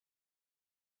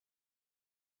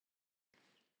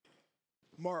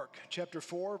Mark chapter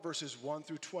 4, verses 1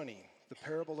 through 20, the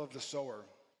parable of the sower.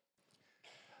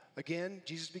 Again,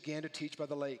 Jesus began to teach by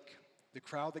the lake. The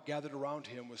crowd that gathered around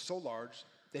him was so large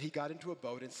that he got into a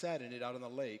boat and sat in it out on the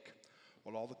lake,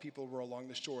 while all the people were along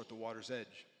the shore at the water's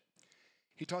edge.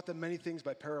 He taught them many things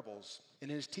by parables,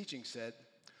 and in his teaching said,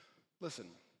 "Listen,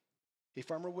 a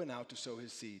farmer went out to sow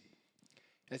his seed.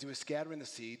 As he was scattering the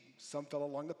seed, some fell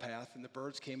along the path, and the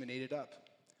birds came and ate it up.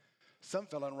 Some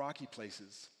fell on rocky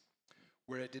places,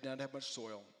 where it did not have much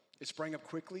soil. It sprang up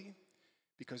quickly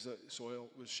because the soil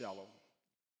was shallow.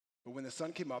 But when the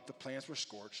sun came up, the plants were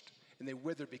scorched, and they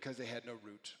withered because they had no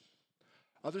root.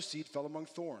 Other seed fell among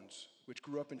thorns, which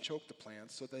grew up and choked the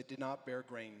plants, so that they did not bear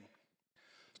grain.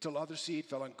 Still other seed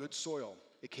fell on good soil.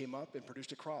 It came up and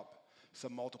produced a crop,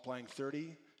 some multiplying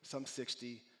 30, some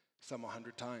 60, some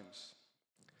 100 times."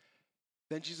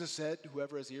 Then Jesus said,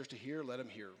 "Whoever has ears to hear, let him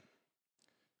hear."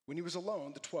 When he was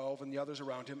alone, the 12 and the others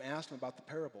around him asked him about the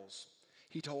parables.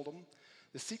 He told them,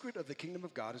 "The secret of the kingdom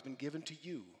of God has been given to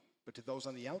you, but to those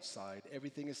on the outside,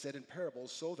 everything is said in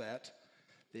parables so that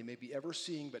they may be ever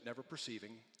seeing but never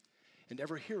perceiving, and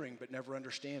ever hearing but never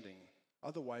understanding.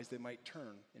 Otherwise, they might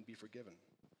turn and be forgiven."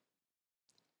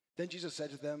 Then Jesus said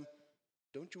to them,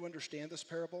 "Don't you understand this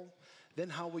parable?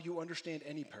 Then how will you understand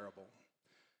any parable?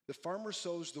 The farmer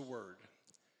sows the word.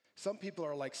 Some people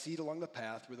are like seed along the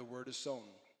path where the word is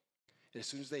sown. And as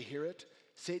soon as they hear it,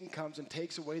 Satan comes and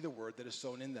takes away the word that is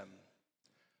sown in them.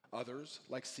 Others,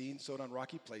 like seed sown on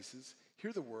rocky places,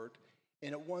 hear the word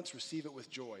and at once receive it with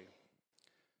joy.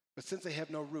 But since they have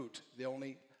no root, they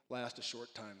only last a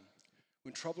short time.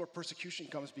 When trouble or persecution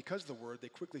comes because of the word, they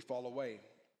quickly fall away.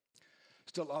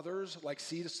 Still others, like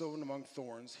seed sown among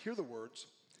thorns, hear the words,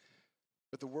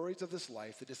 but the worries of this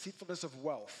life, the deceitfulness of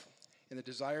wealth, and the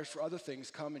desires for other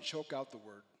things come and choke out the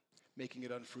word, making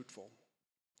it unfruitful.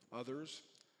 Others,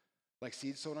 like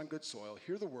seed sown on good soil,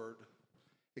 hear the word,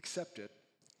 accept it,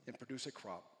 and produce a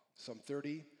crop, some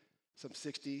 30, some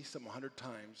 60, some 100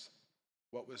 times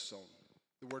what was sown."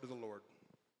 The word of the Lord.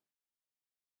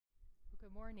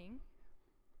 Good morning.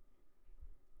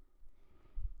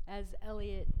 As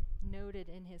Elliot noted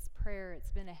in his prayer,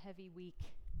 it's been a heavy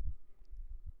week.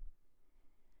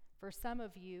 For some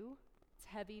of you, it's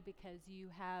heavy because you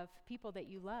have people that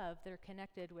you love that are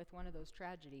connected with one of those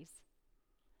tragedies.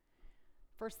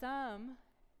 For some,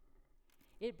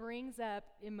 it brings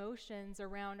up emotions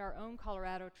around our own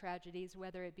Colorado tragedies,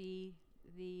 whether it be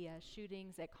the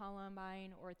shootings at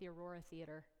Columbine or at the Aurora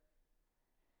Theater.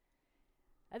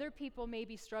 Other people may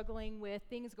be struggling with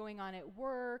things going on at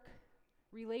work,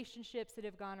 relationships that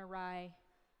have gone awry.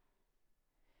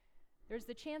 There's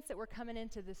the chance that we're coming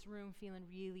into this room feeling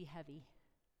really heavy.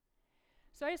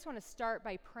 So I just want to start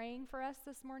by praying for us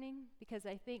this morning, because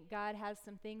I think God has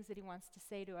some things that he wants to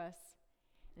say to us,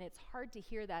 and it's hard to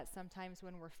hear that sometimes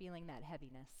when we're feeling that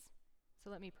heaviness. So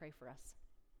let me pray for us.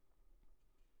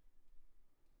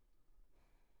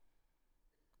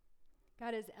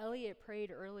 God, as Elliot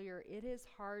prayed earlier, it is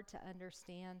hard to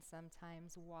understand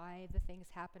sometimes why the things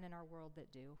happen in our world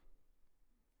that do.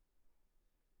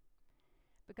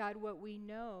 But God, what we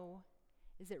know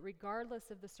is that regardless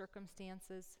of the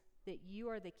circumstances, that you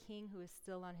are the King who is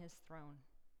still on his throne,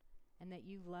 and that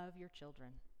you love your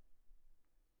children.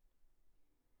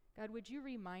 God, would you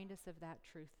remind us of that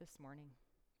truth this morning?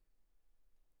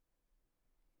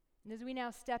 And as we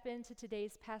now step into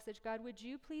today's passage, God, would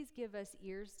you please give us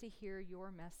ears to hear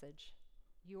your message,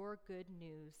 your good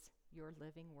news, your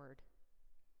living word?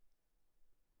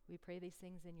 We pray these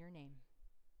things in your name.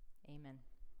 Amen.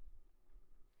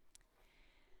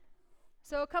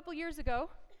 So a couple years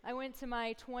ago, I went to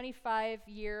my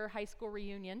 25-year high school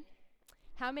reunion.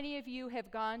 How many of you have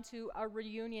gone to a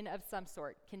reunion of some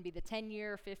sort? Can be the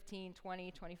 10-year, 15,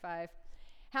 20, 25.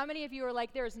 How many of you are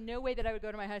like, there's no way that I would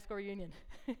go to my high school reunion?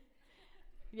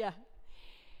 Yeah.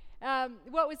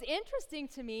 What was interesting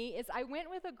to me is I went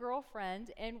with a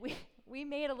girlfriend, and we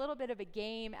made a little bit of a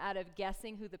game out of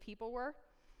guessing who the people were,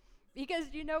 because,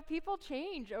 people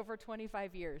change over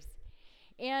 25 years.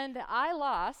 And I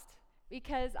lost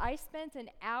because I spent an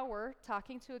hour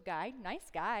talking to a guy,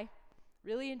 nice guy,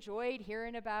 really enjoyed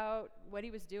hearing about what he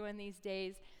was doing these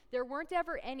days. There weren't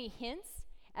ever any hints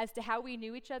as to how we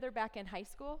knew each other back in high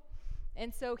school.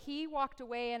 And so he walked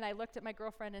away, and I looked at my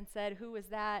girlfriend and said, "Who was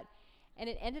that?" And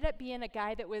it ended up being a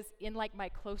guy that was in my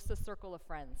closest circle of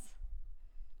friends.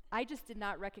 I just did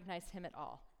not recognize him at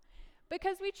all.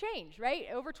 Because we change, right?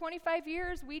 Over 25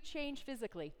 years, we change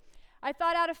physically. I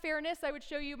thought out of fairness, I would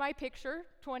show you my picture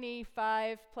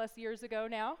 25 plus years ago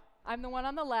now. I'm the one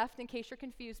on the left, in case you're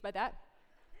confused by that.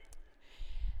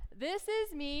 This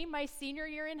is me, my senior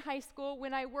year in high school,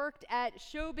 when I worked at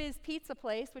Showbiz Pizza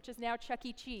Place, which is now Chuck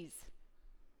E. Cheese.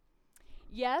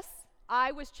 Yes,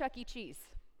 I was Chuck E. Cheese.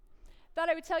 Thought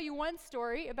I would tell you one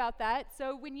story about that.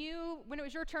 So when it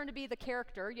was your turn to be the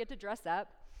character, you had to dress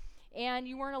up, and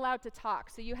you weren't allowed to talk.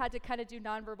 So you had to kind of do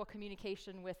nonverbal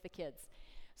communication with the kids.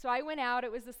 So I went out.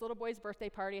 It was this little boy's birthday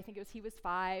party. I think he was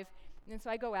 5. And so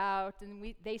I go out,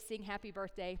 and they sing happy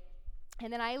birthday.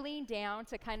 And then I lean down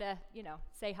to kind of,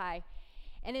 say hi.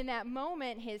 And in that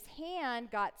moment, his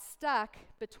hand got stuck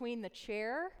between the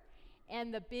chair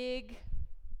and the big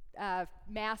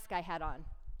mask I had on.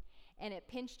 And it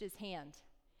pinched his hand.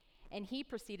 And he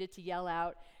proceeded to yell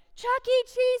out, "Chuck E.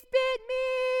 Cheese bit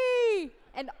me!"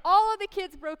 And all of the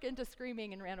kids broke into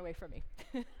screaming and ran away from me.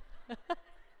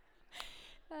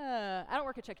 I don't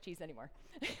work at Chuck E. Cheese anymore.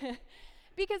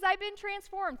 Because I've been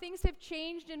transformed. Things have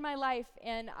changed in my life,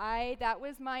 and that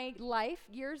was my life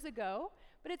years ago,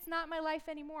 but it's not my life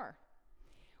anymore.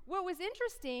 What was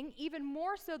interesting, even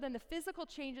more so than the physical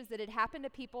changes that had happened to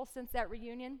people since that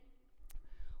reunion,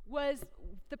 was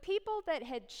the people that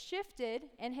had shifted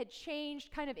and had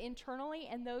changed kind of internally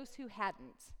and those who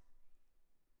hadn't.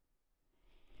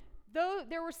 Though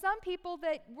there were some people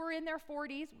that were in their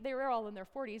 40s, they were all in their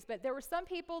 40s, but there were some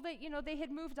people that, they had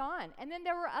moved on. And then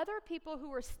there were other people who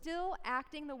were still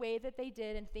acting the way that they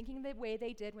did and thinking the way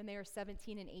they did when they were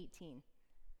 17 and 18.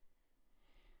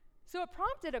 So it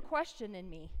prompted a question in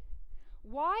me.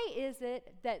 Why is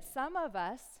it that some of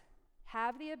us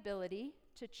have the ability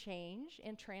to change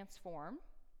and transform,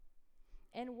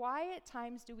 and why at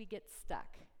times do we get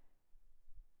stuck?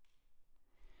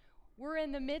 We're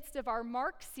in the midst of our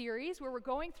Mark series where we're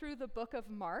going through the book of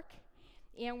Mark,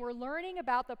 and we're learning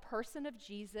about the person of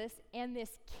Jesus and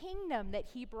this kingdom that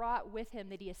he brought with him,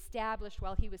 that he established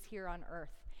while he was here on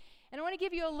earth. And I want to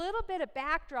give you a little bit of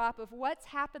backdrop of what's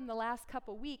happened the last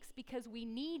couple weeks, because we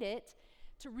need it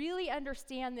to really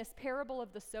understand this parable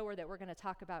of the sower that we're going to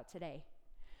talk about today.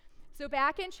 So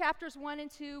back in chapters 1 and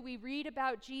 2, we read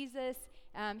about Jesus.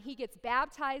 He gets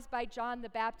baptized by John the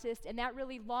Baptist, and that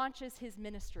really launches his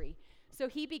ministry. So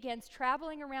he begins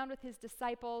traveling around with his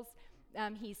disciples.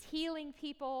 He's healing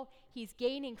people. He's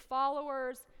gaining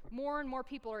followers. More and more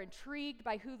people are intrigued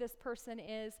by who this person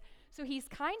is. So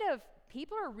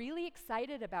people are really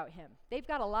excited about him. They've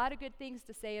got a lot of good things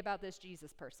to say about this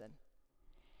Jesus person.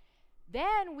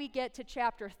 Then we get to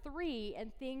chapter 3,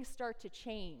 and things start to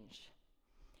change.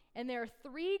 And there are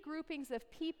 3 groupings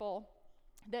of people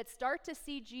that start to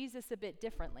see Jesus a bit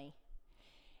differently.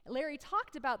 Larry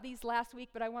talked about these last week,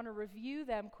 but I want to review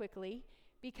them quickly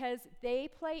because they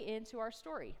play into our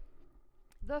story.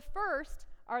 The first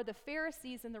are the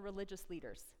Pharisees and the religious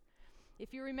leaders.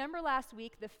 If you remember last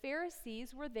week, the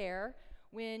Pharisees were there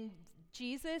when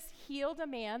Jesus healed a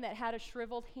man that had a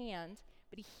shriveled hand,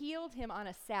 but he healed him on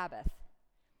a Sabbath.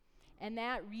 And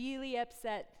that really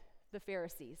upset the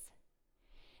Pharisees.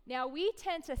 Now, we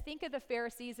tend to think of the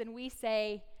Pharisees and we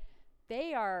say,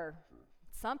 they are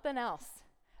something else.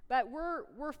 But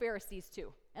we're Pharisees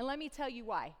too. And let me tell you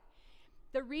why.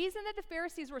 The reason that the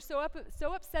Pharisees were so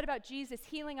upset about Jesus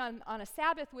healing on a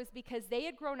Sabbath was because they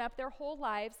had grown up their whole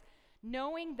lives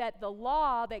knowing that the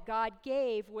law that God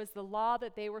gave was the law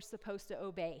that they were supposed to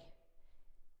obey.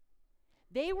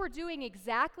 They were doing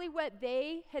exactly what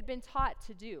they had been taught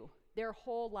to do their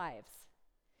whole lives.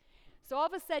 So all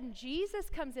of a sudden, Jesus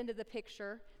comes into the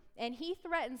picture, and he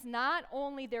threatens not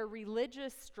only their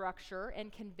religious structure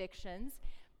and convictions,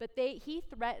 but he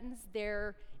threatens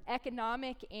their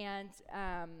economic and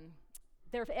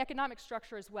their economic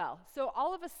structure as well. So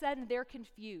all of a sudden, they're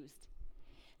confused.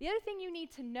 The other thing you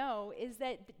need to know is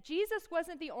that Jesus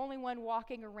wasn't the only one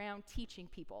walking around teaching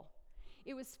people.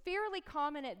 It was fairly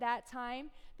common at that time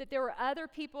that there were other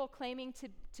people claiming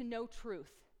to know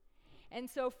truth. And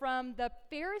so from the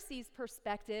Pharisees'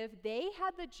 perspective, they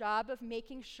had the job of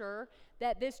making sure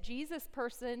that this Jesus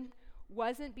person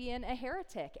wasn't being a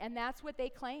heretic, and that's what they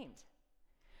claimed.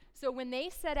 So when they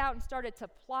set out and started to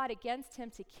plot against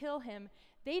him to kill him,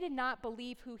 they did not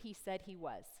believe who he said he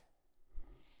was.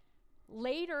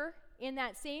 Later, in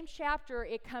that same chapter,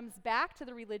 it comes back to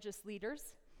the religious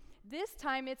leaders. This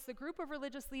time, it's the group of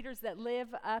religious leaders that live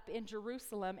up in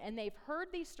Jerusalem, and they've heard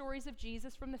these stories of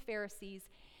Jesus from the Pharisees,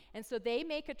 and so they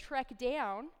make a trek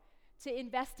down to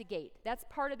investigate. That's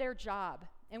part of their job.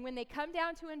 And when they come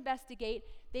down to investigate,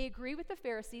 they agree with the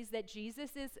Pharisees that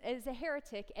Jesus is a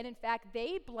heretic, and in fact,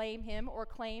 they blame him or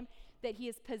claim that he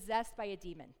is possessed by a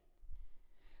demon.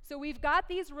 So we've got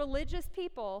these religious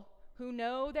people who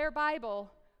know their Bible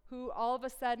who all of a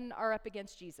sudden are up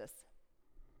against Jesus.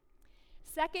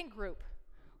 Second group,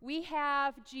 we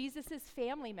have Jesus'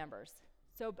 family members.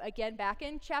 So again, back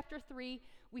in chapter 3,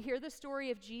 we hear the story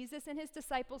of Jesus and his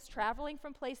disciples traveling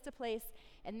from place to place,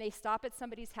 and they stop at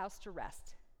somebody's house to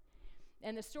rest.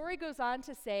 And the story goes on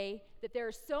to say that there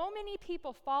are so many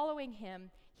people following him.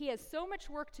 He has so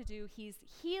much work to do. He's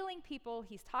healing people.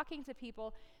 He's talking to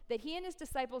people that he and his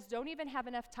disciples don't even have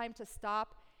enough time to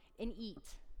stop and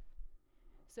eat.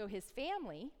 So his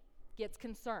family gets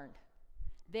concerned.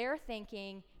 They're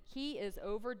thinking he is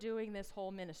overdoing this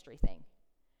whole ministry thing.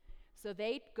 So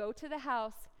they go to the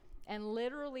house and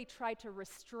literally try to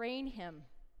restrain him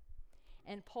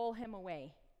and pull him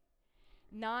away,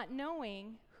 not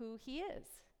knowing who he is,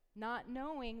 not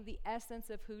knowing the essence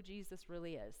of who Jesus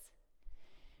really is.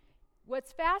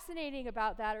 What's fascinating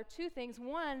about that are two things.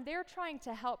 One, they're trying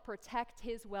to help protect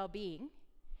his well-being,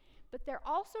 but they're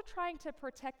also trying to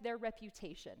protect their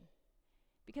reputation,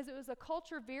 because it was a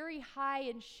culture very high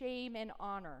in shame and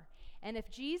honor. And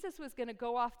if Jesus was going to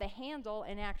go off the handle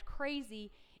and act crazy,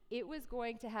 it was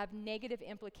going to have negative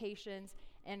implications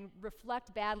and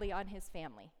reflect badly on his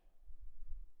family.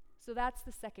 So that's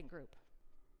the second group.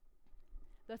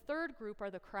 The third group are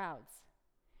the crowds.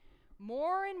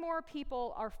 More and more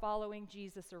people are following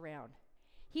Jesus around.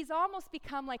 He's almost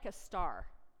become like a star,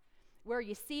 where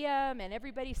you see him and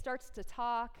everybody starts to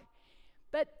talk,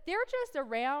 but they're just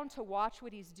around to watch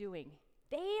what he's doing.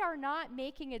 They are not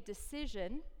making a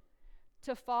decision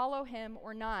to follow him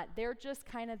or not. They're just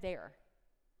kind of there.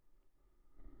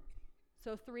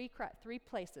 So three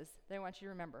places that I want you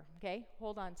to remember, okay?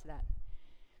 Hold on to that.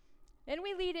 Then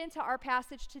we lead into our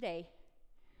passage today,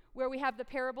 where we have the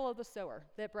parable of the sower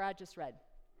that Brad just read.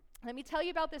 Let me tell you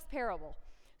about this parable.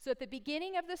 So at the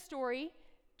beginning of the story,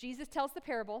 Jesus tells the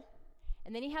parable,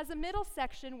 and then he has a middle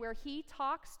section where he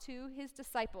talks to his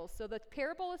disciples. So the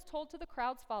parable is told to the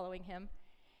crowds following him,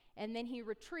 and then he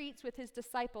retreats with his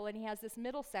disciple, and he has this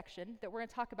middle section that we're going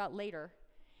to talk about later.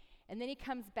 And then he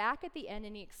comes back at the end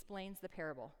and he explains the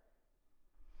parable.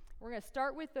 We're going to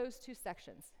start with those two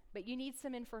sections, but you need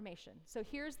some information. So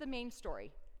here's the main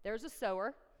story. There's a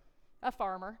sower, a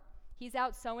farmer. He's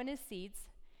out sowing his seeds.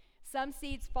 Some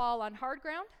seeds fall on hard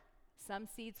ground. Some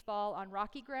seeds fall on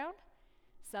rocky ground.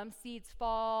 Some seeds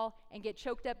fall and get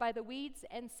choked up by the weeds,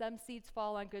 and some seeds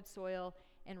fall on good soil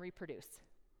and reproduce.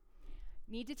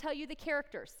 Need to tell you the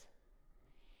characters.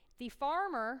 The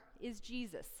farmer is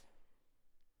Jesus.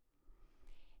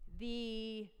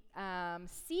 The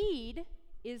seed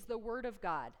is the word of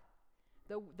God,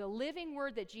 the living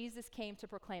word that Jesus came to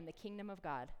proclaim, the kingdom of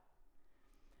God.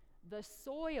 The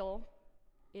soil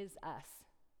is us.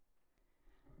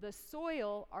 The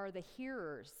soil are the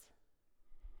hearers.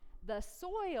 The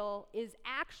soil is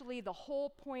actually the whole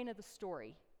point of the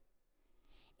story.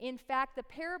 In fact, the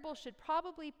parable should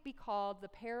probably be called the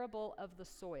parable of the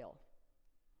soil.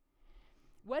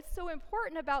 What's so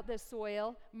important about this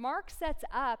soil, Mark sets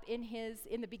up in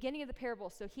the beginning of the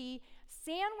parable. So he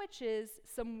sandwiches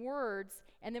some words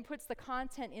and then puts the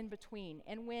content in between.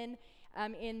 And when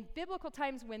in biblical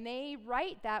times, when they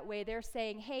write that way, they're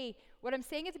saying, hey, what I'm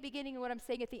saying at the beginning and what I'm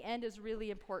saying at the end is really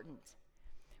important.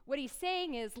 What he's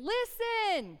saying is,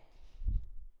 listen.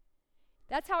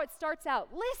 That's how it starts out.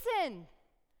 Listen.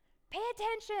 Pay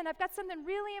attention. I've got something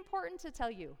really important to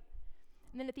tell you.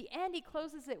 And then at the end, he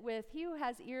closes it with, he who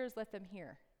has ears, let them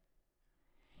hear.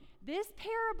 This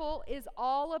parable is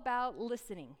all about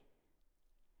listening.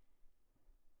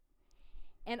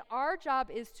 And our job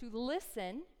is to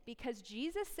listen, because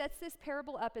Jesus sets this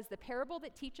parable up as the parable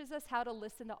that teaches us how to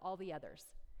listen to all the others.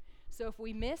 So if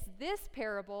we miss this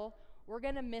parable, we're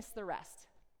going to miss the rest.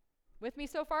 With me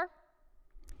so far?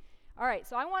 All right,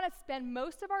 so I want to spend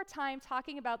most of our time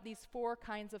talking about these four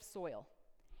kinds of soil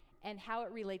and how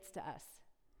it relates to us.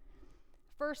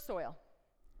 First, soil.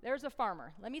 There's a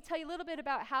farmer. Let me tell you a little bit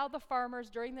about how the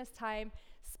farmers during this time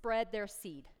spread their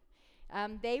seed.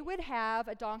 They would have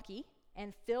a donkey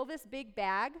and fill this big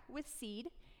bag with seed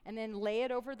and then lay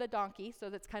it over the donkey so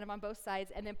that's kind of on both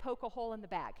sides, and then poke a hole in the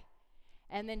bag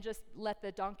and then just let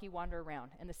the donkey wander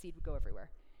around and the seed would go everywhere.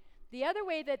 The other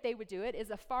way that they would do it is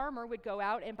a farmer would go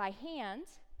out and by hand,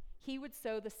 he would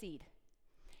sow the seed.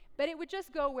 But it would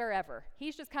just go wherever.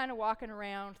 He's just kind of walking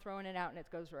around, throwing it out, and it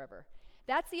goes wherever.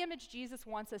 That's the image Jesus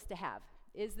wants us to have,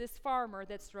 is this farmer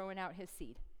that's throwing out his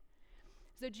seed.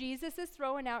 So Jesus is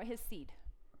throwing out his seed.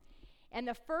 And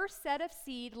the first set of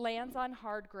seed lands on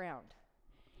hard ground.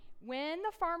 When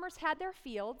the farmers had their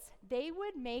fields, they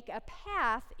would make a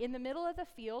path in the middle of the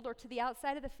field or to the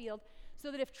outside of the field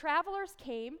so that if travelers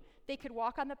came, they could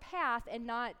walk on the path and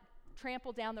not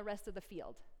trample down the rest of the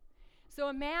field. So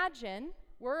imagine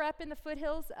we're up in the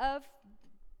foothills of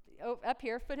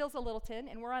Littleton,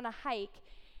 and we're on a hike,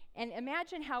 and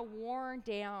imagine how worn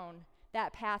down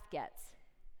that path gets.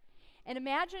 And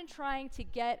imagine trying to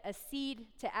get a seed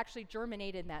to actually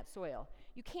germinate in that soil.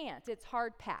 You can't. It's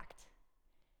hard packed.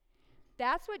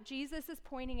 That's what Jesus is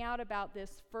pointing out about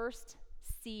this first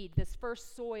seed, this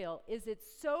first soil, is it's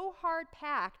so hard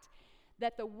packed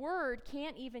that the word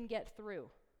can't even get through.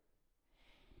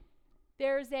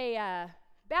 There's a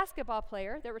basketball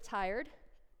player that retired,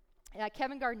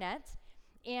 Kevin Garnett,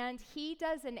 and he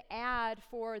does an ad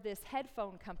for this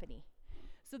headphone company.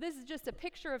 So this is just a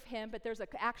picture of him, but there's an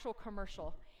actual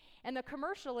commercial. And the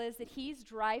commercial is that he's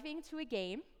driving to a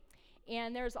game,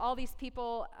 and there's all these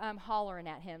people hollering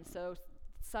at him. So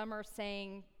some are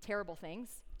saying terrible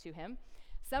things to him.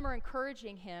 Some are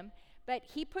encouraging him. But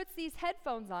he puts these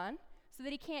headphones on so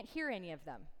that he can't hear any of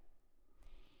them.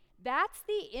 That's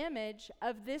the image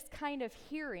of this kind of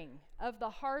hearing, of the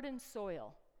hardened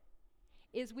soil,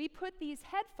 is we put these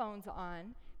headphones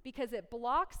on because it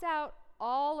blocks out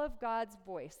all of God's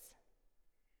voice.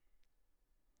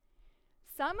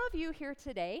 Some of you here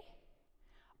today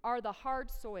are the hard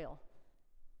soil.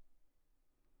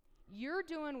 You're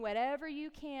doing whatever you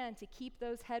can to keep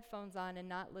those headphones on and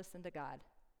not listen to God.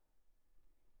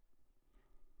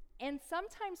 And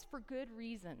sometimes for good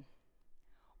reason,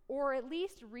 or at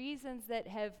least reasons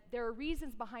there are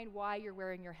reasons behind why you're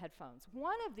wearing your headphones.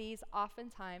 One of these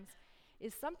oftentimes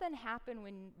is something happened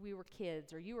when we were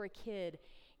kids, or you were a kid,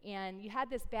 and you had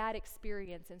this bad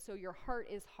experience, and so your heart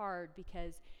is hard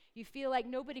because you feel like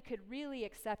nobody could really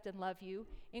accept and love you,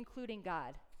 including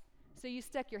God. So you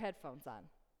stuck your headphones on.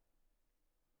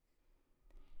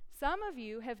 Some of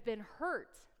you have been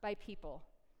hurt by people.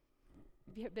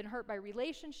 You've been hurt by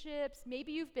relationships.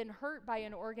 Maybe you've been hurt by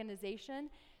an organization.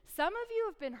 Some of you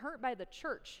have been hurt by the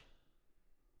church.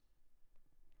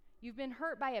 You've been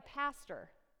hurt by a pastor.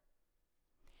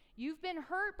 You've been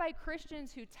hurt by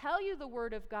Christians who tell you the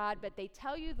word of God, but they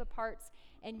tell you the parts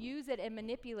and use it and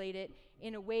manipulate it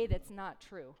in a way that's not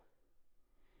true.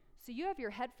 So you have your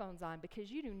headphones on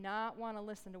because you do not want to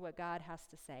listen to what God has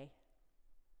to say.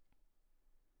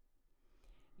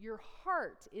 Your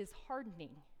heart is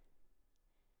hardening.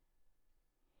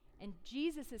 And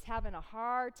Jesus is having a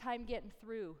hard time getting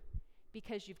through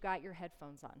because you've got your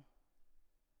headphones on.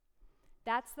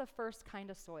 That's the first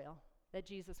kind of soil that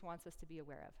Jesus wants us to be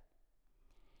aware of.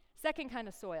 Second kind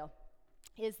of soil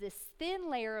is this thin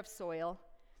layer of soil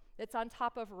that's on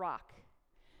top of rock.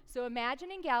 So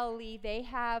imagine in Galilee, they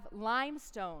have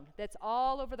limestone that's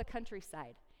all over the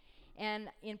countryside. And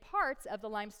in parts of the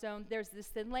limestone, there's this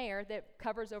thin layer that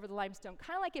covers over the limestone.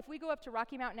 Kind of like if we go up to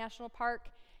Rocky Mountain National Park,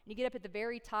 and you get up at the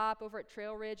very top over at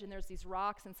Trail Ridge, and there's these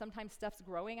rocks, and sometimes stuff's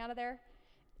growing out of there.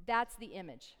 That's the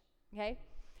image, okay?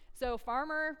 So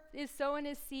farmer is sowing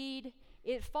his seed.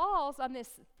 It falls on this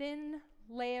thin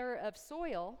layer of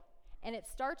soil, and it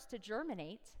starts to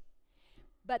germinate.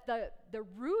 But the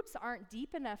roots aren't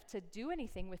deep enough to do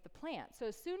anything with the plant. So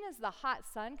as soon as the hot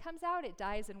sun comes out, it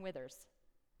dies and withers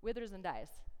and dies.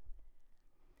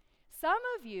 Some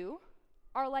of you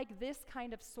are like this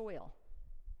kind of soil.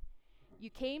 You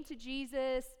came to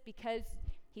Jesus because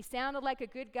he sounded like a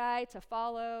good guy to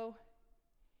follow.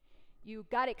 You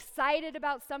got excited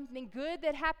about something good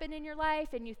that happened in your life,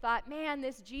 and you thought, man,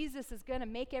 this Jesus is going to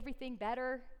make everything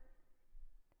better.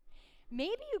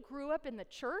 Maybe you grew up in the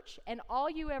church, and all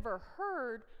you ever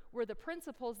heard were the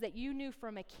principles that you knew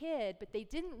from a kid, but they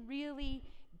didn't really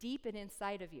deepen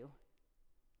inside of you.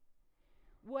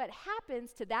 What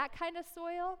happens to that kind of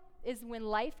soil is when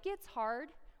life gets hard,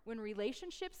 when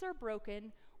relationships are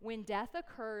broken, when death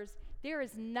occurs, there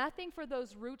is nothing for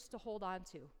those roots to hold on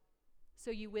to.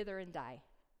 So you wither and die.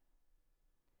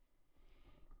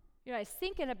 You know, I was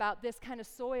thinking about this kind of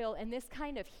soil and this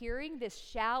kind of hearing, this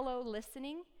shallow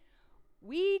listening.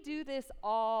 We do this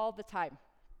all the time.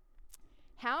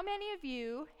 How many of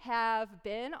you have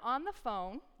been on the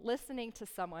phone listening to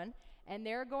someone and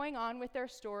they're going on with their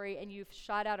story and you've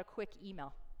shot out a quick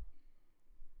email?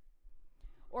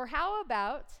 Or how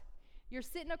about you're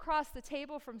sitting across the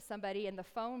table from somebody and the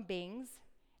phone bings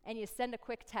and you send a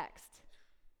quick text?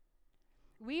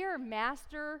 We are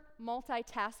master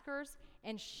multitaskers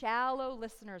and shallow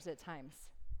listeners at times.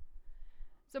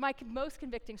 So my most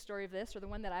convicting story of this, or the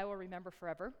one that I will remember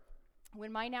forever,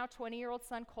 when my now 20-year-old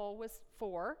son Cole was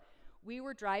 4, we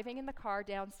were driving in the car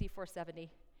down C470,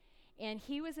 and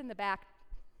he was in the back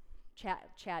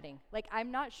chatting. Like,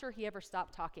 I'm not sure he ever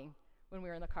stopped talking when we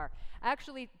were in the car. I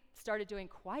actually started doing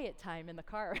quiet time in the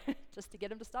car just to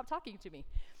get him to stop talking to me.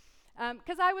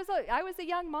 Because I was a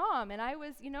young mom, and I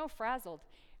was, frazzled.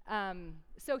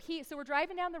 So we're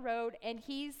driving down the road, and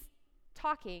he's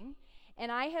talking,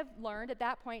 and I have learned at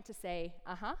that point to say,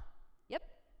 yep,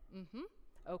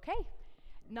 okay,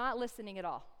 not listening at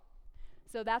all.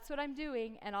 So that's what I'm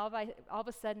doing, and all of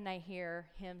a sudden I hear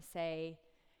him say,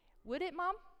 "Would it,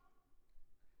 Mom?"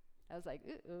 I was like,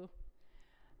 "Uh-oh."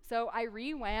 So I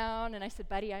rewound, and I said,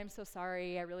 "Buddy, I'm so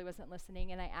sorry. I really wasn't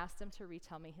listening." And I asked him to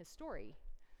retell me his story.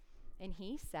 And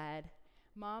he said,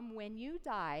 "Mom, when you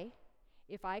die,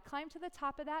 if I climb to the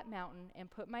top of that mountain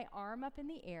and put my arm up in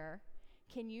the air,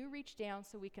 can you reach down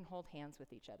so we can hold hands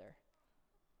with each other?"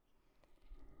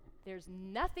 There's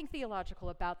nothing theological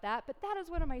about that, but that is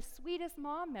one of my sweetest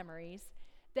mom memories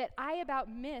that I about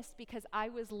missed because I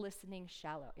was listening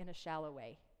in a shallow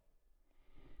way.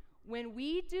 When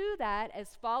we do that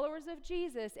as followers of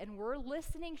Jesus and we're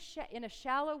listening in a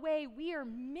shallow way, we are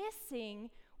missing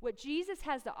what Jesus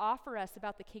has to offer us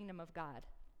about the kingdom of God.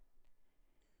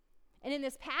 And in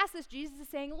this passage, Jesus is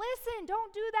saying, listen,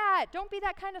 don't do that. Don't be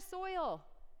that kind of soil.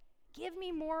 Give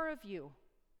me more of you.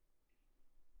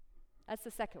 That's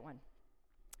the second one.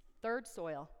 Third,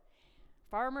 soil.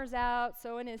 Farmer's out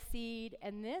sowing his seed,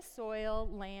 and this soil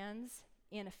lands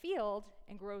in a field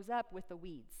and grows up with the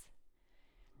weeds.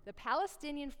 The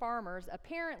Palestinian farmers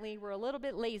apparently were a little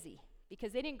bit lazy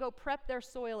because they didn't go prep their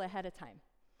soil ahead of time.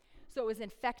 So it was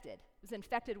infected. It was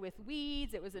infected with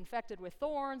weeds, it was infected with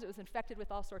thorns, it was infected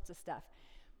with all sorts of stuff.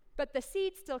 But the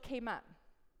seed still came up.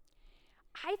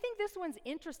 I think this one's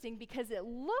interesting because it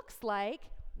looks like,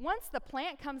 once the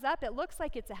plant comes up, it looks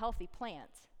like it's a healthy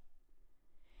plant.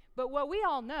 But what we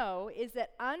all know is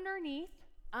that underneath,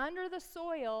 under the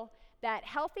soil, that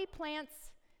healthy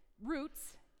plant's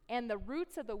roots and the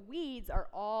roots of the weeds are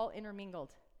all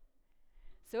intermingled.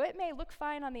 So it may look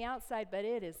fine on the outside, but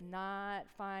it is not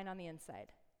fine on the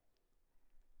inside.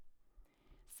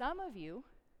 Some of you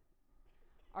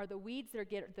are the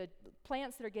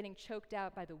plants that are getting choked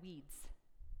out by the weeds.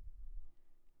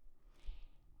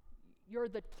 You're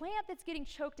the plant that's getting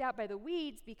choked out by the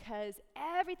weeds because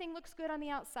everything looks good on the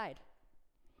outside.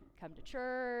 Come to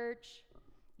church,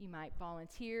 you might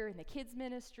volunteer in the kids'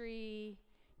 ministry,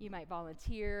 you might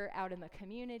volunteer out in the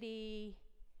community.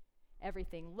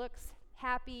 Everything looks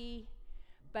happy,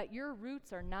 but your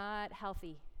roots are not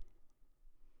healthy.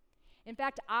 In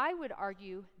fact, I would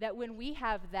argue that when we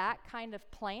have that kind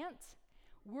of plant,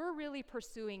 we're really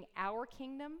pursuing our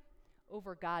kingdom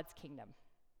over God's kingdom.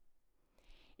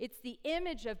 It's the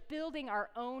image of building our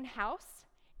own house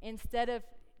instead of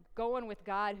going with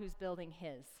God who's building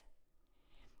his.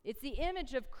 It's the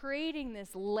image of creating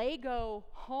this Lego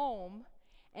home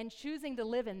and choosing to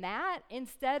live in that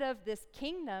instead of this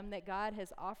kingdom that God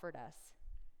has offered us.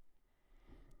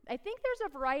 I think there's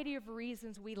a variety of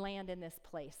reasons we land in this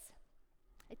place.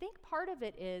 I think part of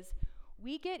it is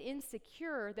we get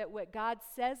insecure that what God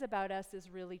says about us is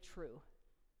really true.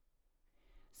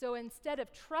 So instead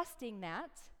of trusting that,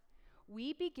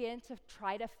 we begin to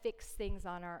try to fix things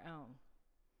on our own.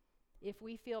 If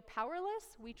we feel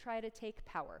powerless, we try to take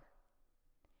power.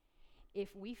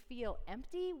 If we feel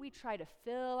empty, we try to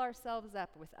fill ourselves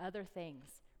up with other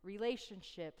things,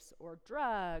 relationships or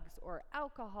drugs or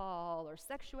alcohol or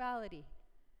sexuality.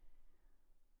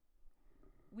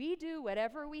 We do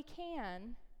whatever we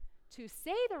can to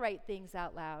say the right things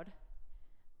out loud,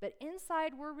 but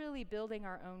inside we're really building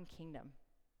our own kingdom.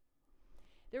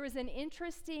 There was an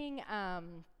interesting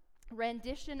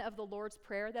rendition of the Lord's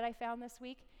Prayer that I found this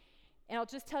week. And I'll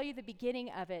just tell you the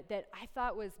beginning of it that I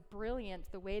thought was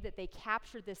brilliant, the way that they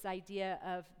captured this idea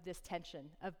of this tension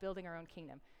of building our own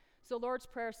kingdom. So Lord's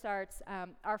Prayer starts,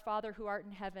 Our Father who art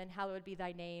in heaven, hallowed be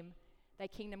thy name. Thy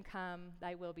kingdom come,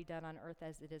 thy will be done on earth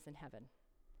as it is in heaven.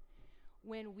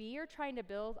 When we are trying to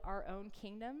build our own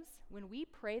kingdoms, when we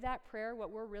pray that prayer,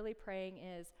 what we're really praying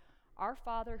is, Our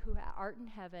Father who art in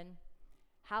heaven,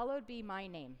 hallowed be my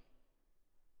name.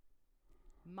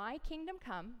 My kingdom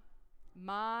come,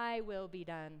 my will be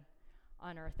done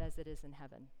on earth as it is in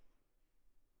heaven.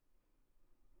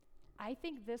 I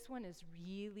think this one is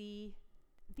really,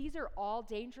 these are all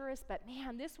dangerous, but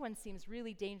man, this one seems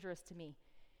really dangerous to me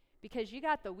because you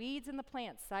got the weeds and the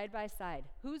plants side by side.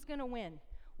 Who's going to win?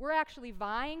 We're actually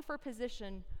vying for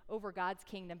position over God's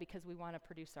kingdom because we want to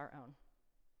produce our own.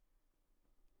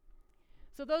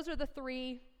 So those are the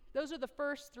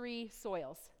first three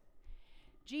soils.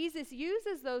 Jesus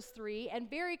uses those three and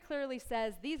very clearly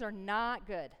says these are not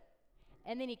good.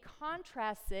 And then he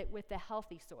contrasts it with the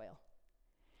healthy soil.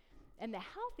 And the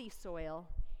healthy soil,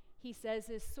 he says,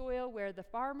 is soil where the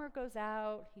farmer goes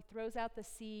out, he throws out the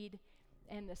seed,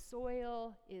 and the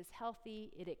soil is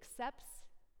healthy. It accepts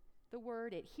the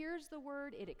word, it hears the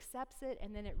word, it accepts it,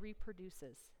 and then it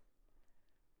reproduces.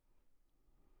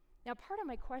 Now, part of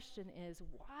my question is,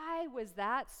 why was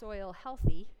that soil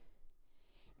healthy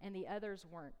and the others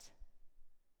weren't?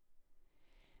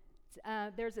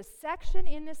 There's a section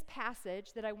in this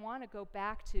passage that I want to go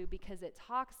back to because it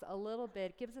talks a little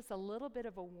bit, gives us a little bit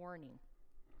of a warning.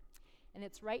 And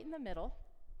it's right in the middle.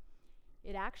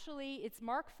 It's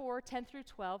Mark 4, 10 through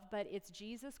 12, but it's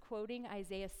Jesus quoting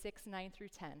Isaiah 6, 9 through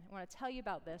 10. I want to tell you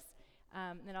about this,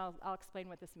 then I'll explain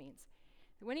what this means.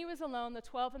 When he was alone, the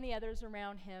 12 and the others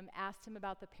around him asked him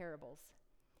about the parables.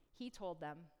 He told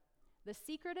them, "The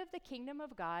secret of the kingdom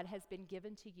of God has been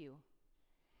given to you.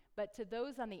 But to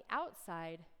those on the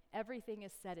outside, everything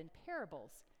is said in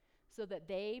parables, so that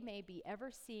they may be ever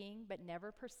seeing but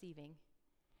never perceiving,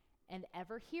 and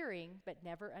ever hearing but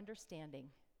never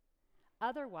understanding.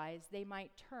 Otherwise, they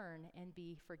might turn and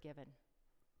be forgiven."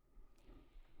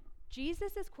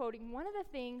 Jesus is quoting one of the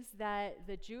things that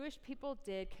the Jewish people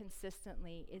did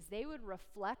consistently is they would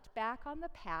reflect back on the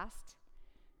past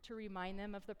to remind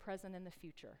them of the present and the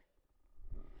future.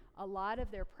 A lot of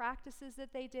their practices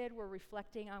that they did were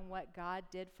reflecting on what God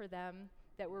did for them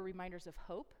that were reminders of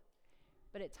hope,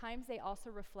 but at times they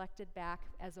also reflected back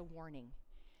as a warning.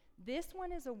 This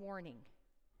one is a warning.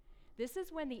 This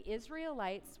is when the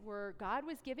Israelites God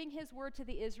was giving his word to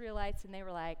the Israelites and they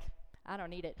were like, "I don't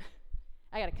need it.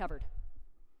 I got it covered."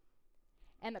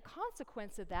 And the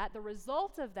consequence of that, the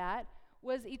result of that,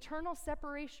 was eternal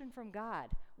separation from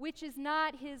God, which is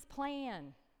not his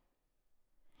plan.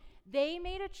 They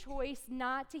made a choice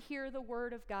not to hear the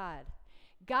word of God.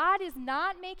 God is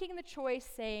not making the choice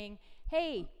saying,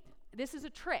 "Hey, this is a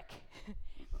trick.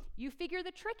 You figure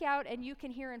the trick out and you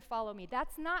can hear and follow me."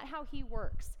 That's not how he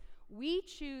works. We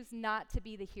choose not to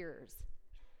be the hearers.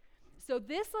 So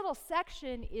this little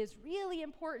section is really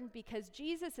important because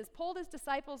Jesus has pulled his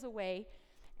disciples away.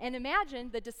 And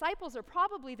imagine the disciples are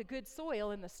probably the good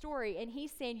soil in the story, and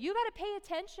he's saying, you got to pay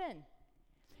attention.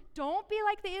 Don't be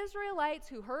like the Israelites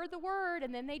who heard the word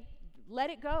and then they let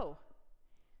it go.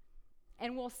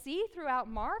 And we'll see throughout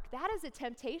Mark, that is a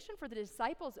temptation for the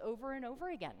disciples over and over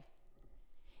again,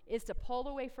 is to pull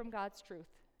away from God's truth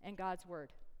and God's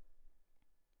word.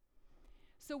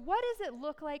 So what does it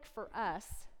look like for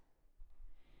us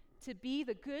to be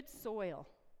the good soil?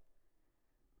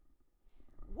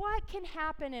 What can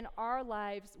happen in our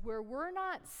lives where we're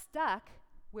not stuck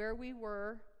where we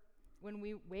were when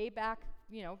we way back,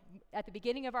 at the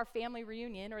beginning of our family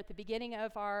reunion or at the beginning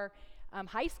of our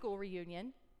high school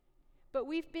reunion, but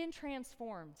we've been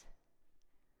transformed?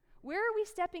 Where are we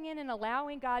stepping in and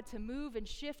allowing God to move and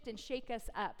shift and shake us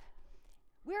up?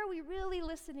 Where are we really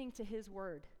listening to his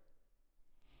word?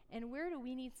 And where do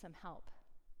we need some help?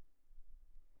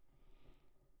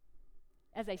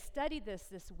 As I studied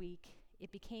this week,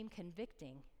 it became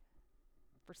convicting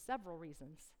for several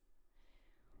reasons.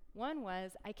 One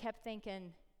was I kept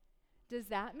thinking, does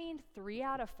that mean 3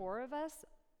 out of 4 of us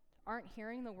aren't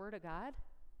hearing the word of God?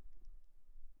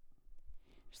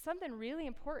 There's something really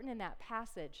important in that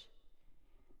passage.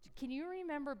 Can you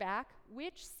remember back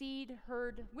which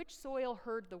soil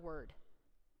heard the word?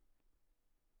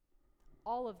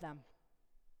 All of them.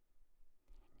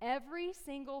 Every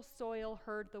single soil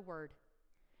heard the word.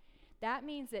 That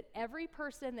means that every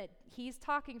person that he's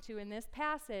talking to in this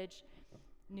passage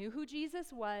knew who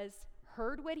Jesus was,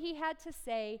 heard what he had to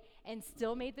say, and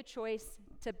still made the choice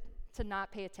to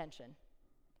not pay attention.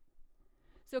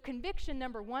 So conviction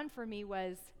number 1 for me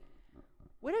was,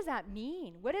 what does that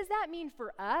mean? What does that mean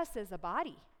for us as a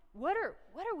body? What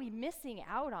are we missing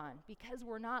out on because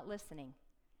we're not listening?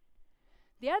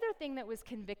 The other thing that was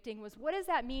convicting was, what does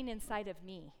that mean inside of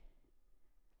me?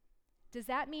 Does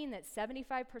that mean that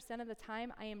 75% of the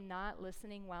time I am not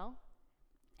listening well,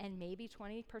 and maybe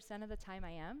 20% of the time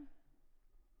I am?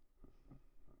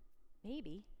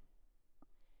 Maybe.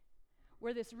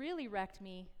 Where this really wrecked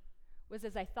me was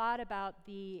as I thought about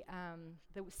the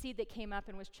seed that came up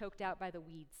and was choked out by the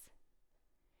weeds.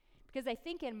 Because I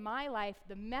think in my life,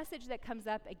 the message that comes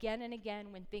up again and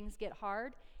again when things get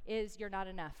hard is, you're not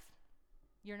enough.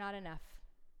 You're not enough.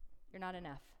 You're not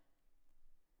enough.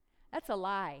 That's a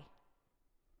lie.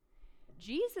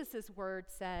 Jesus' word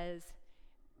says,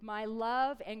 my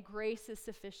love and grace is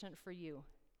sufficient for you.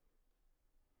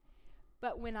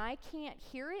 But when I can't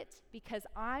hear it because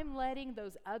I'm letting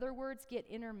those other words get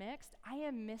intermixed, I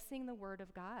am missing the word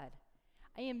of God.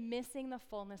 I am missing the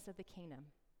fullness of the kingdom.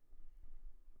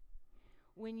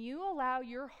 When you allow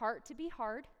your heart to be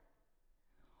hard,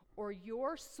 or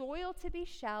your soil to be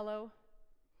shallow,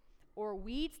 or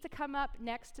weeds to come up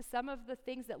next to some of the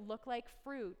things that look like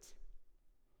fruit,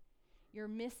 you're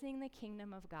missing the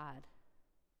kingdom of God.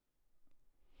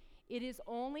 It is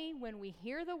only when we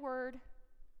hear the word,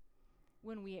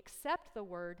 when we accept the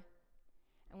word,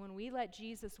 and when we let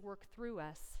Jesus work through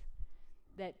us,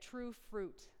 that true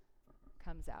fruit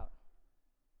comes out.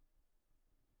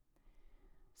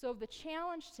 So the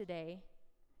challenge today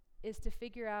is to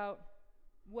figure out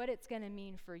what it's going to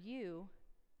mean for you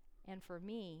and for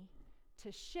me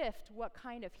to shift what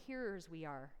kind of hearers we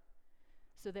are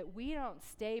so that we don't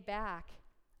stay back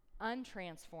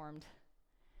untransformed,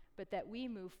 but that we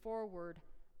move forward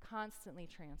constantly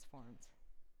transformed.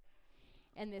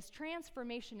 And this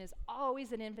transformation is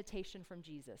always an invitation from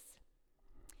Jesus.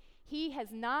 He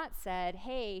has not said,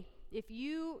 hey, if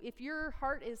your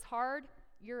heart is hard,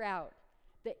 you're out.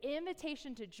 The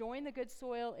invitation to join the good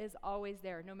soil is always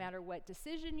there, no matter what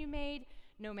decision you made,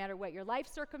 no matter what your life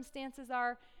circumstances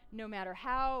are, no matter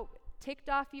how ticked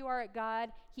off you are at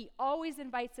God, he always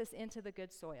invites us into the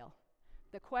good soil.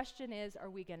 The question is,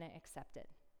 are we going to accept it?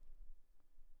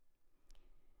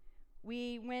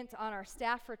 We went on our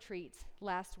staff retreat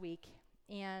last week,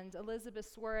 and Elizabeth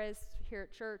Suarez here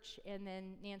at church and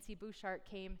then Nancy Bouchard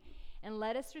came and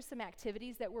led us through some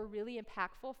activities that were really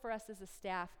impactful for us as a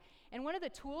staff. And one of the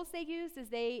tools they used is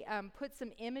they put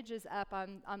some images up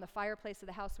on the fireplace of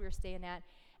the house we were staying at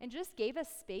and just gave us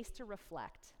space to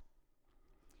reflect.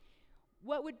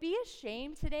 What would be a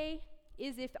shame today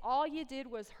is if all you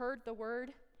did was heard the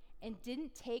word and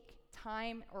didn't take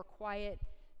time or quiet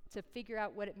to figure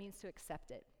out what it means to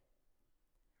accept it.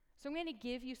 So I'm going to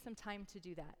give you some time to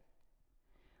do that.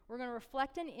 We're going to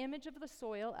reflect an image of the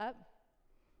soil up.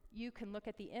 You can look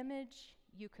at the image,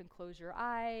 you can close your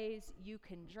eyes, you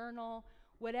can journal,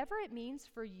 whatever it means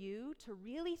for you to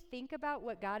really think about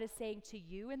what God is saying to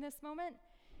you in this moment.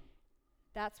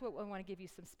 That's what I want to give you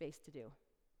some space to do.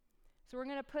 So we're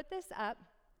going to put this up.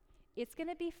 It's going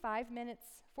to be 4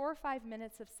 or 5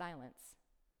 minutes of silence.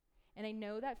 And I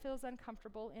know that feels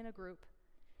uncomfortable in a group,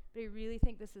 but I really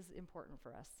think this is important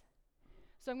for us.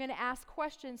 So I'm going to ask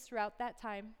questions throughout that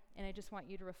time, and I just want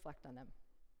you to reflect on them.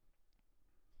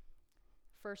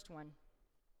 First one,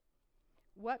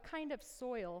 what kind of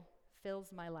soil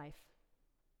fills my life?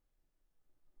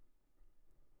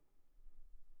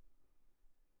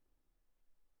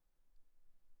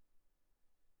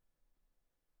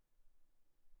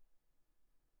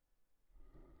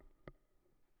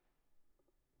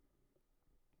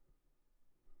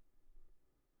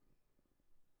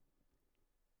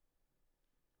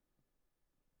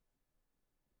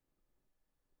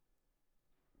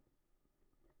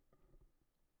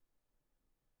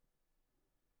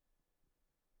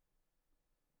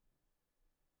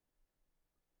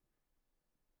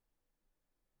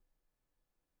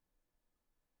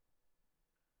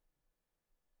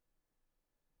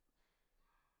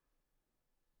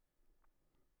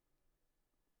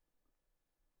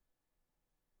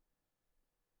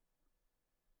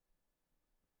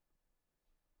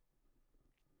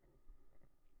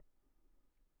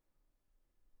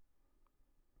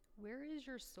 Where is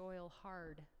your soil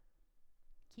hard,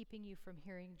 keeping you from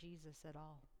hearing Jesus at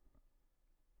all?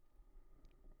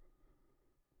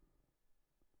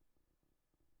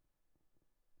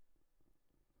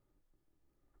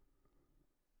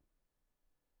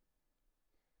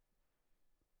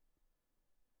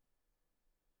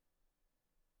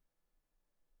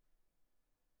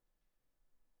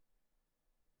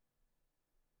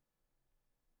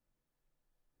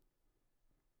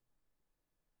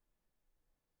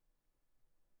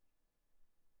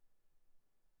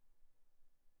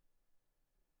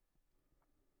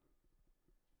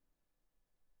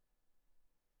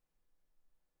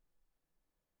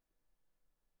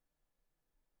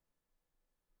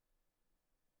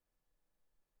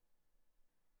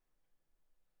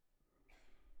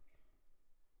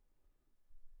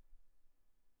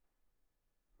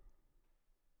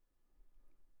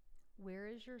 Where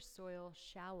is your soil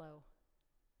shallow,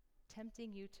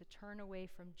 tempting you to turn away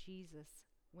from Jesus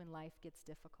when life gets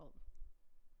difficult?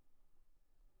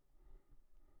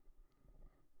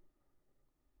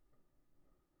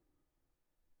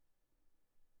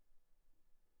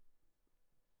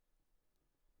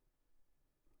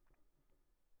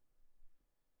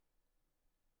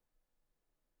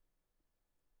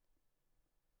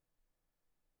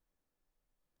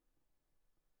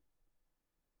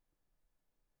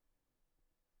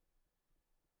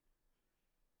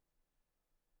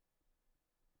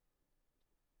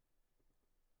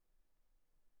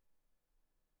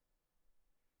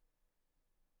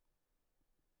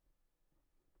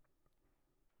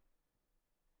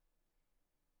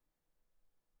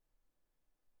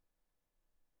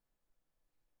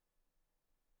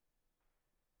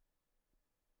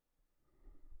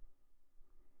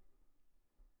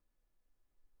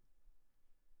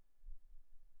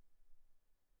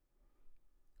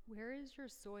 Where is your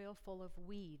soil full of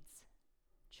weeds,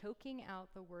 choking out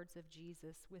the words of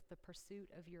Jesus with the pursuit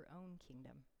of your own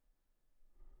kingdom?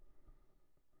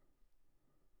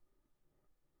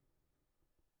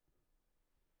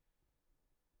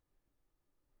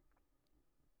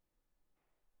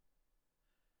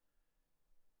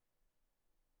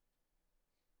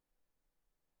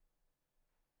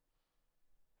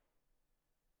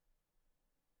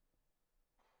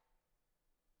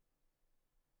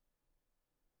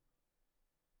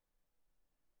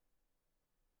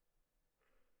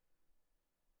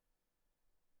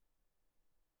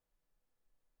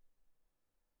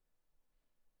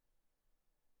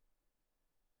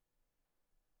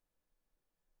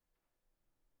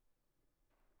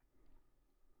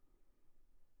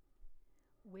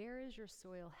 Where is your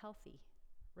soil healthy,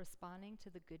 responding to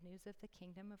the good news of the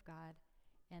kingdom of God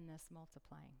and thus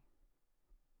multiplying?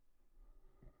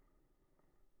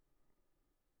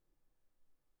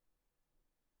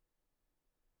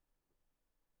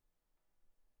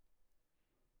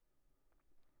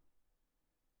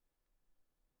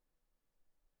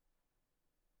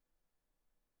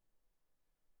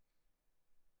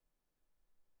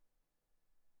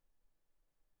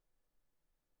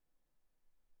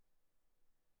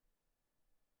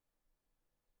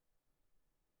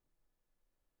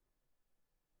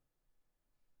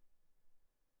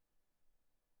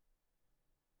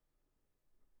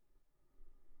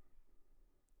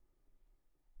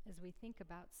 As we think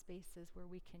about spaces where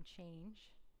we can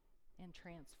change and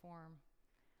transform,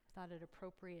 I thought it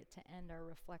appropriate to end our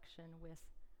reflection with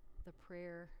the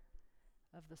prayer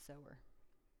of the sower.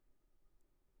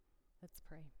 Let's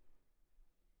pray.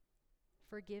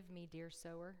 Forgive me, dear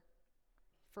sower,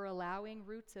 for allowing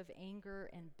roots of anger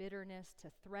and bitterness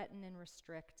to threaten and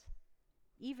restrict,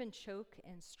 even choke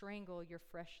and strangle your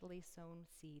freshly sown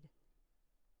seed.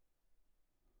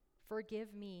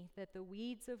 Forgive me that the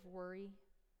weeds of worry,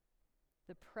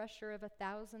 the pressure of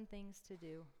 1,000 things to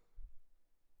do,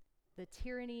 the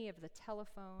tyranny of the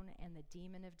telephone, and the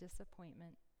demon of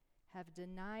disappointment have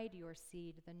denied your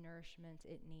seed the nourishment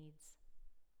it needs.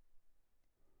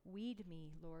 Weed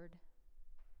me, Lord.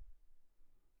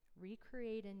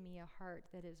 Recreate in me a heart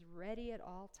that is ready at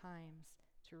all times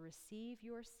to receive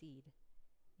your seed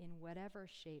in whatever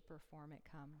shape or form it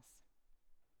comes.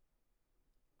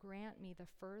 Grant me the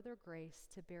further grace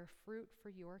to bear fruit for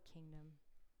your kingdom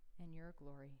and your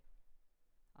glory.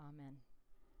 Amen.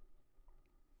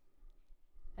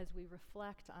 As we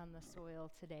reflect on the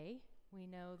soil today, we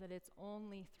know that it's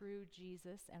only through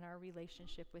Jesus and our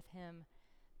relationship with him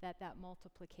that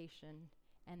multiplication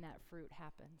and that fruit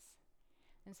happens.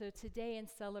 And so today, in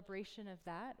celebration of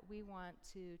that, we want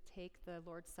to take the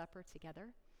Lord's Supper together.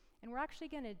 And we're actually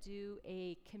going to do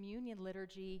a communion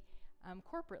liturgy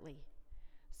corporately.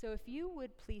 So if you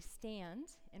would please stand,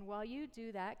 and while you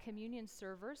do that, communion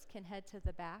servers can head to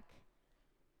the back.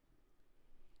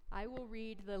 I will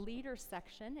read the leader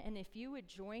section, and if you would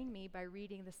join me by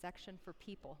reading the section for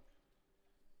people.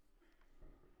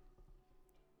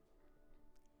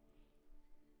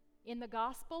 In the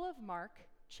Gospel of Mark,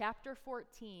 chapter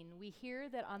 14, we hear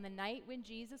that on the night when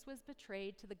Jesus was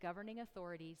betrayed to the governing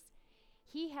authorities,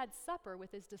 he had supper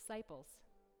with his disciples.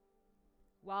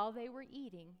 While they were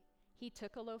eating, he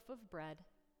took a loaf of bread,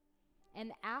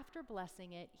 and after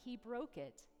blessing it, he broke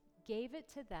it, gave it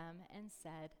to them, and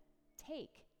said,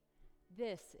 "Take,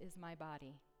 this is my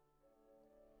body."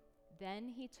 Then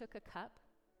he took a cup,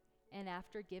 and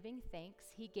after giving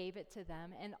thanks, he gave it to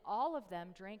them, and all of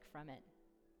them drank from it.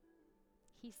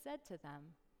 He said to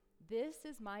them, "This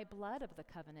is my blood of the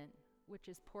covenant, which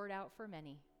is poured out for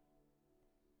many."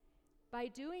 By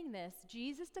doing this,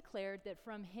 Jesus declared that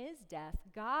from his death,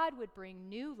 God would bring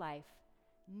new life,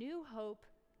 new hope,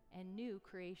 and new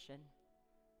creation.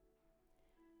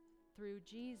 Through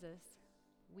Jesus,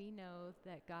 we know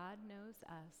that God knows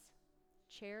us,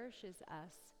 cherishes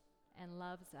us, and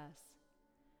loves us.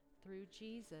 Through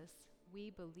Jesus, we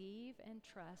believe and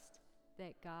trust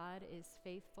that God is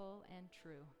faithful and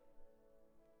true.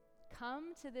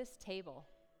 Come to this table,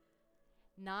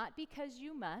 not because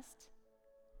you must,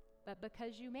 but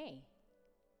because you may.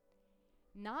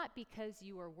 Not because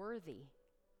you are worthy,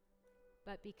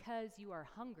 but because you are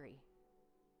hungry.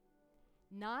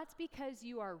 Not because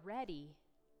you are ready,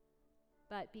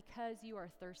 but because you are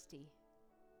thirsty.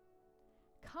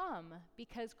 Come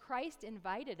because Christ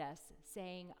invited us,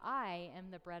 saying, "I am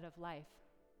the bread of life.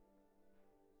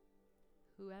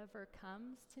 Whoever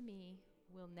comes to me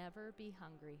will never be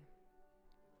hungry.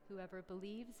 Whoever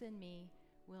believes in me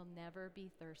will never be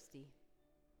thirsty.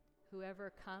 Whoever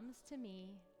comes to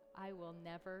me, I will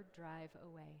never drive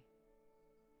away."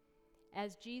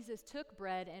 As Jesus took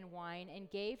bread and wine and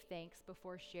gave thanks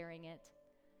before sharing it,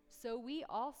 so we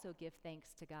also give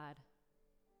thanks to God.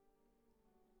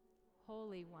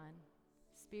 Holy One,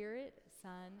 Spirit,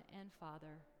 Son, and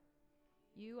Father,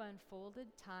 you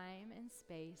unfolded time and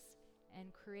space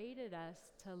and created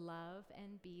us to love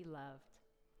and be loved,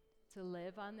 to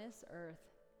live on this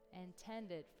earth and tend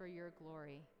it for your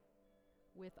glory.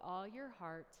 With all your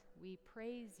heart, we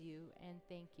praise you and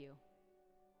thank you.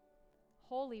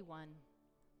 Holy One,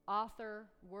 Author,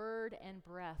 Word, and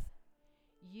Breath,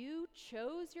 you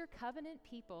chose your covenant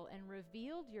people and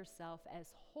revealed yourself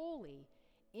as holy,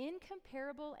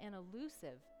 incomparable, and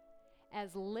elusive,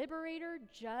 as liberator,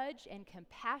 judge, and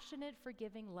compassionate,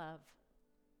 forgiving love.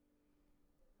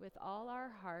 With all our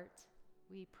heart,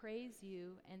 we praise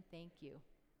you and thank you.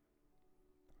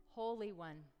 Holy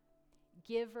One,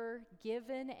 giver,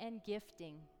 given, and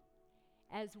gifting.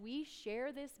 As we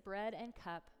share this bread and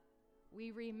cup,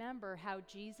 we remember how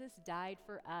Jesus died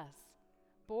for us,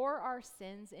 bore our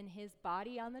sins in his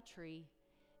body on the tree,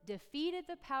 defeated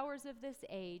the powers of this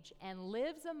age, and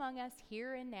lives among us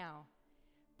here and now,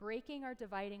 breaking our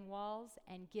dividing walls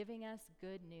and giving us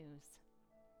good news.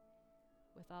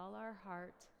 With all our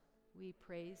heart, we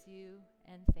praise you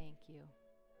and thank you.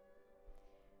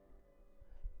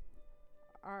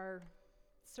 Our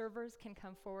servers can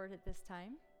come forward at this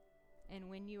time, and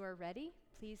when you are ready,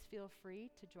 please feel free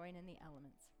to join in the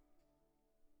elements.